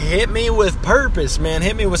hit me with purpose, man.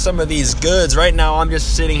 Hit me with some of these goods. Right now, I'm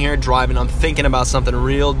just sitting here driving. I'm thinking about something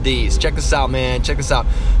real deep. Check this out, man. Check this out.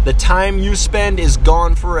 The time you spend is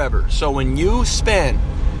gone forever. So when you spend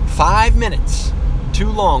 5 minutes too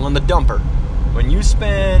long on the dumper, when you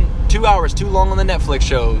spend 2 hours too long on the Netflix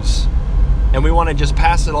shows, and we want to just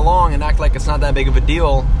pass it along and act like it's not that big of a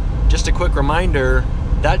deal, just a quick reminder,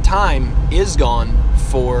 that time is gone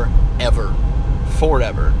forever.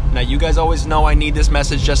 Forever. Now, you guys always know I need this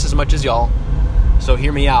message just as much as y'all, so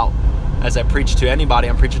hear me out. As I preach to anybody,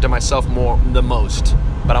 I'm preaching to myself the most,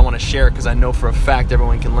 but I want to share it because I know for a fact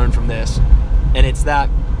everyone can learn from this, and it's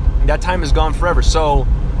that time is gone forever. So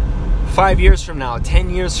 5 years from now,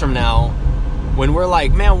 10 years from now, when we're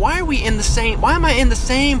like, man, why am I in the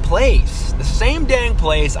same place? The same dang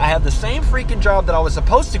place. I have the same freaking job that I was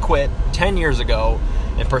supposed to quit 10 years ago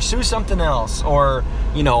and pursue something else. Or,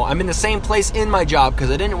 I'm in the same place in my job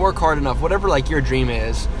because I didn't work hard enough, whatever like your dream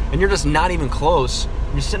is, and you're just not even close.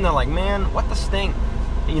 You're sitting there like, man, what the stink?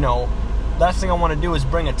 Last thing I want to do is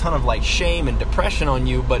bring a ton of like shame and depression on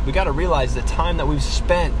you, but we got to realize the time that we've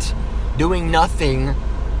spent doing nothing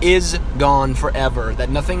is gone forever. That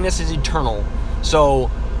nothingness is eternal.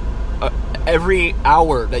 So every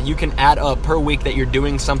hour that you can add up per week that you're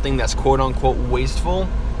doing something that's quote unquote wasteful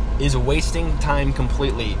is wasting time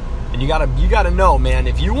completely. And you gotta know, man,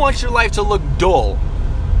 if you want your life to look dull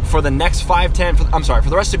for the next 5, 10, for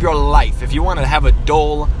the rest of your life, if you want to have a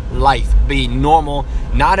dull life, be normal,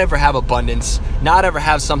 not ever have abundance, not ever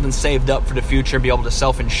have something saved up for the future, be able to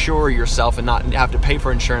self-insure yourself and not have to pay for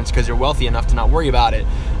insurance because you're wealthy enough to not worry about it.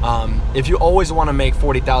 If you always want to make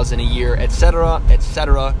 $40,000 a year, etc.,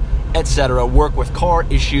 work with car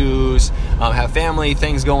issues, have family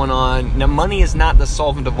things going on. Now, money is not the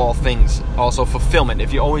solvent of all things. Also, fulfillment.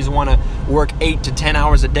 If you always want to work 8 to 10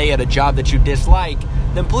 hours a day at a job that you dislike,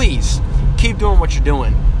 then please keep doing what you're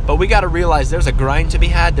doing. But we got to realize there's a grind to be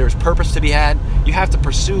had. There's purpose to be had. You have to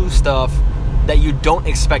pursue stuff that you don't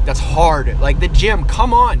expect. That's hard. Like the gym.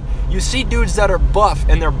 Come on. You see dudes that are buff,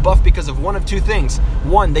 and they're buff because of one of two things.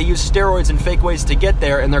 One, they use steroids and fake ways to get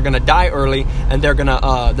there, and they're going to die early, and they're going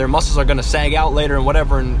to their muscles are going to sag out later and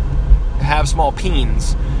whatever and have small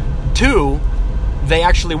peens. Two, they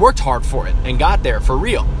actually worked hard for it and got there for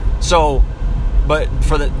real. So, but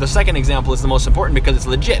for the second example is the most important because it's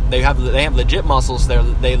legit. They have legit muscles.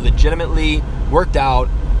 They legitimately worked out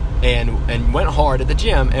and went hard at the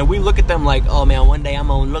gym, and we look at them like, oh man, one day I'm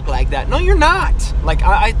gonna look like that. No, you're not. Like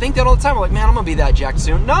I think that all the time. I'm like, man, I'm gonna be that jacked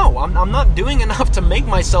soon. No, I'm not doing enough to make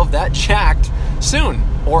myself that jacked soon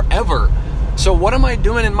or ever. So what am I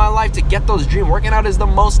doing in my life to get those dreams? Working out is the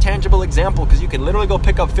most tangible example because you can literally go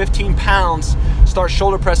pick up 15 pounds, start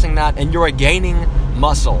shoulder pressing that, and you're gaining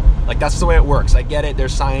muscle. Like that's the way it works. I get it.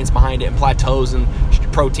 There's science behind it and plateaus and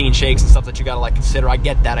protein shakes and stuff that you got to like consider. I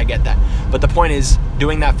get that. But the point is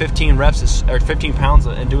doing that 15 pounds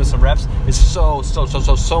and doing some reps is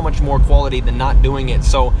so much more quality than not doing it.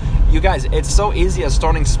 So you guys, it's so easy as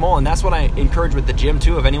starting small, and that's what I encourage with the gym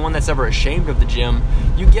too. If anyone that's ever ashamed of the gym,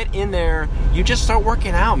 you get in there, you just start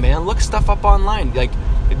working out, man. Look stuff up online. Like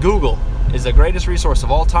Google is the greatest resource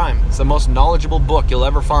of all time. It's the most knowledgeable book you'll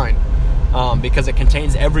ever find because it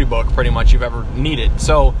contains every book pretty much you've ever needed.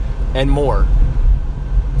 So, and more.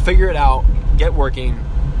 Figure it out, get working,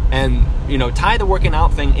 and tie the working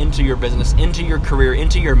out thing into your business, into your career,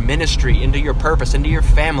 into your ministry, into your purpose, into your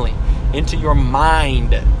family, into your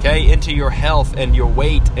mind, okay, into your health and your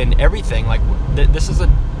weight and everything. Like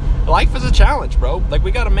life is a challenge, bro. Like we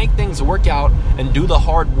got to make things work out and do the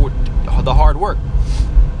hard work.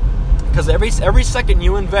 Because every second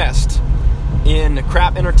you invest in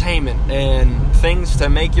crap entertainment and things to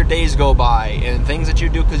make your days go by and things that you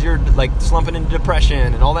do because you're like slumping into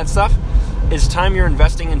depression and all that stuff, is time you're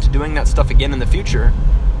investing into doing that stuff again in the future,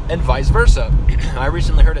 and vice versa. I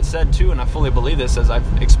recently heard it said too, and I fully believe this as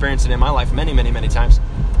I've experienced it in my life many, many, many times.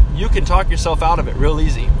 You can talk yourself out of it real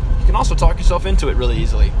easy. You can also talk yourself into it really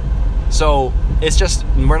easily. So it's just,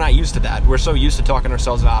 we're not used to that. We're so used to talking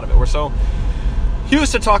ourselves out of it. We're so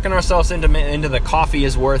used to talking ourselves into the coffee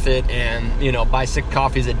is worth it, and buy 6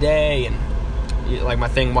 coffees a day, and like my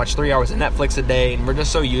thing, watch 3 hours of Netflix a day, and we're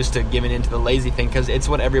just so used to giving into the lazy thing because it's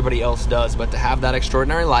what everybody else does. But to have that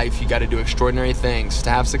extraordinary life, you got to do extraordinary things. To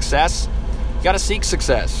have success, you got to seek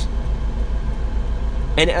success.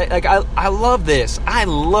 And I love this. I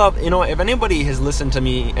love, if anybody has listened to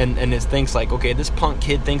me and thinks like, okay, this punk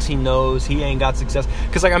kid thinks he knows, he ain't got success,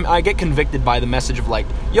 because like I get convicted by the message of like,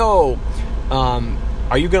 yo,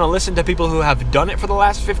 Are you going to listen to people who have done it for the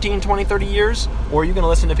last 15, 20, 30 years? Or are you going to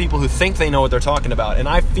listen to people who think they know what they're talking about? And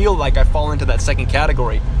I feel like I fall into that second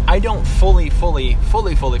category. I don't fully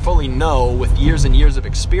know with years and years of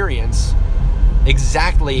experience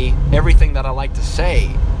exactly everything that I like to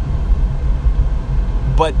say.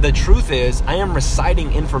 But the truth is, I am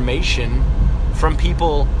reciting information from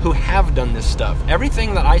people who have done this stuff.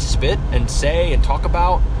 Everything that I spit and say and talk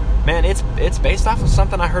about, man, it's based off of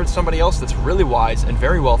something I heard somebody else that's really wise and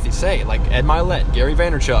very wealthy say, like Ed Mylett, Gary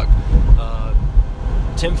Vaynerchuk,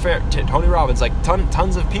 Tim Ferriss, Tony Robbins, like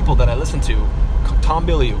tons of people that I listen to, Tom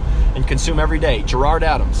Bilyeu, and consume every day, Gerard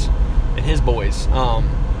Adams and his boys.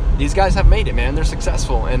 These guys have made it, man. They're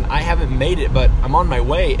successful, and I haven't made it, but I'm on my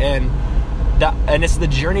way, and it's the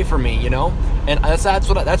journey for me, you know? And that's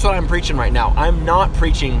what I'm preaching right now. I'm not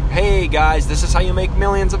preaching, hey guys, this is how you make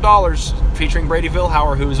millions of dollars, featuring Brady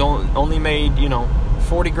Vilhauer, who's only made,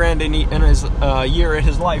 $40,000 in his year in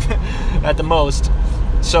his life at the most.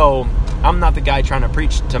 So I'm not the guy trying to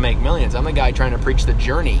preach to make millions. I'm the guy trying to preach the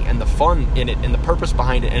journey and the fun in it and the purpose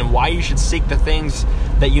behind it and why you should seek the things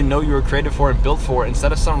that you know you were created for and built for,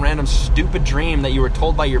 instead of some random stupid dream that you were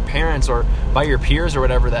told by your parents or by your peers or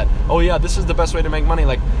whatever that, oh yeah, this is the best way to make money.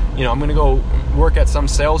 Like, I'm going to go work at some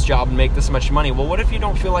sales job and make this much money. Well, what if you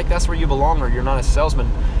don't feel like that's where you belong, or you're not a salesman?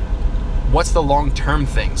 What's the long-term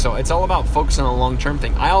thing? So it's all about focusing on the long-term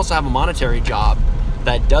thing. I also have a monetary job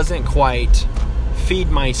that doesn't quite feed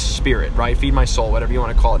my spirit, right? Feed my soul, whatever you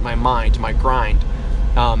want to call it, my mind, my grind.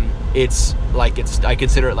 I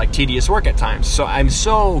consider it like tedious work at times. So I'm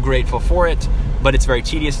so grateful for it, but it's very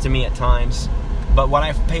tedious to me at times. But what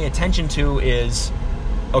I pay attention to is,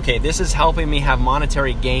 okay, this is helping me have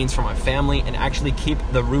monetary gains for my family and actually keep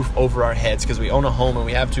the roof over our heads, because we own a home and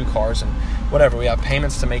we have 2 cars and whatever. We have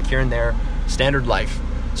payments to make here and there, standard life.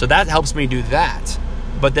 So that helps me do that.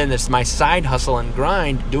 But then it's my side hustle and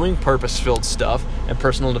grind, doing purpose-filled stuff and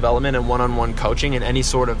personal development and one-on-one coaching and any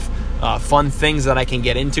sort of fun things that I can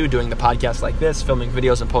get into, doing the podcast like this, filming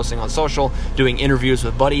videos and posting on social, doing interviews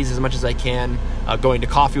with buddies as much as I can, going to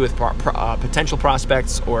coffee with potential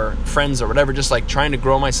prospects or friends or whatever, just like trying to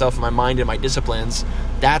grow myself and my mind and my disciplines.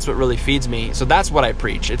 That's what really feeds me. So that's what I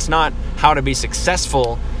preach. It's not how to be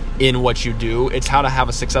successful in what you do. It's how to have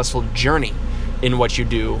a successful journey in what you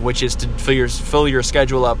do, which is to fill your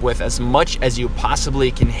schedule up with as much as you possibly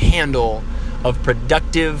can handle of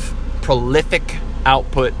productive, prolific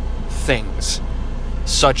output things,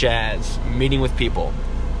 such as meeting with people.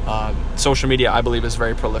 Social media, I believe, is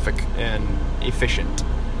very prolific and efficient,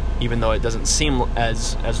 even though it doesn't seem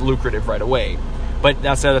as lucrative right away. But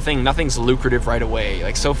that's the other thing. Nothing's lucrative right away.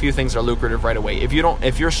 Like, so few things are lucrative right away. If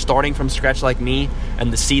you're starting from scratch like me,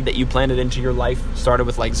 and the seed that you planted into your life started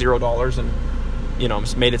with like $0 and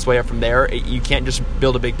made its way up from there, you can't just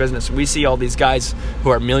build a big business. We see all these guys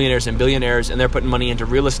who are millionaires and billionaires, and they're putting money into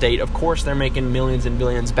real estate. Of course, they're making millions and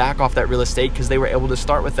billions back off that real estate because they were able to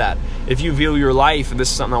start with that. If you view your life, and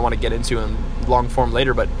this is something I want to get into in long form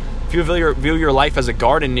later, but if you view your life as a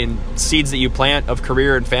garden and seeds that you plant of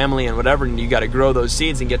career and family and whatever, and you got to grow those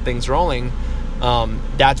seeds and get things rolling,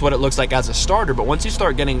 that's what it looks like as a starter. But once you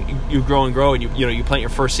start you grow and you plant your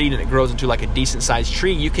first seed and it grows into like a decent sized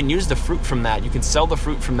tree, you can use the fruit from that. You can sell the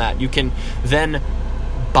fruit from that. You can then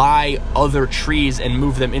buy other trees and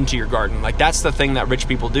move them into your garden. Like, that's the thing that rich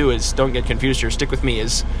people do. Is, don't get confused here, stick with me,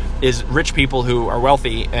 is rich people who are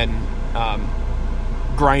wealthy and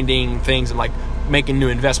grinding things and like making new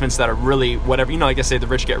investments that are really whatever, like I say, the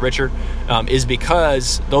rich get richer, is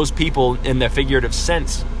because those people, in the figurative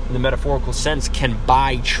sense, in the metaphorical sense, can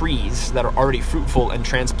buy trees that are already fruitful and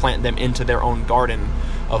transplant them into their own garden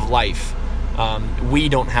of life. We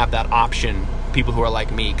don't have that option, people who are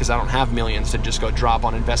like me, because I don't have millions to just go drop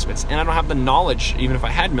on investments, and I don't have the knowledge, even if I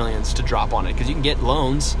had millions, to drop on it, because you can get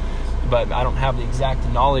loans, but I don't have the exact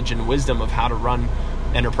knowledge and wisdom of how to run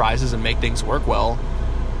enterprises and make things work well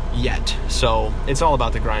yet. So it's all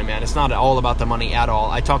about the grind, man. It's not all about the money at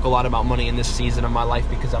all. I talk a lot about money in this season of my life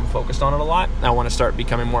because I'm focused on it a lot. I want to start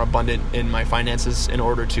becoming more abundant in my finances in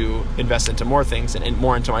order to invest into more things and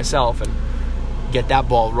more into myself and get that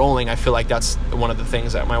ball rolling. I feel like that's one of the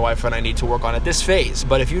things that my wife and I need to work on at this phase.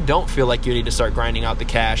 But if you don't feel like you need to start grinding out the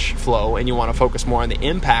cash flow and you want to focus more on the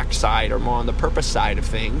impact side or more on the purpose side of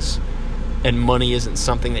things, and money isn't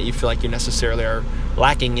something that you feel like you necessarily are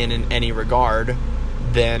lacking in any regard,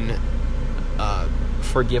 then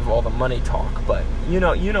forgive all the money talk. But you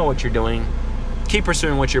know what you're doing. Keep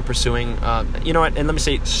pursuing what you're pursuing. You know what? And let me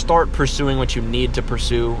say, start pursuing what you need to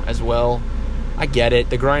pursue as well. I get it.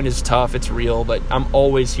 The grind is tough. It's real. But I'm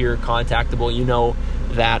always here, contactable. You know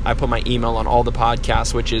that. I put my email on all the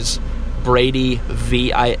podcasts, which is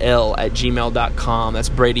bradyvil@gmail.com. That's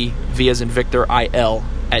Brady, V as in Victor, I-L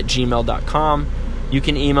 @gmail.com. You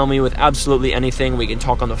can email me with absolutely anything. We can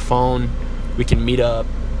talk on the phone. We can meet up.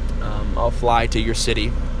 I'll fly to your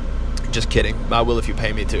city. Just kidding. I will if you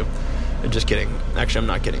pay me to. Just kidding. Actually, I'm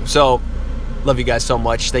not kidding. So, love you guys so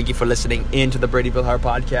much. Thank you for listening into the Brady Vilhar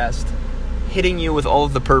podcast. Hitting you with all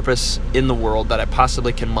of the purpose in the world that I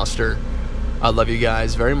possibly can muster. I love you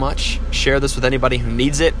guys very much. Share this with anybody who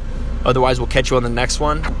needs it. Otherwise, we'll catch you on the next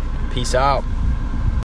one. Peace out.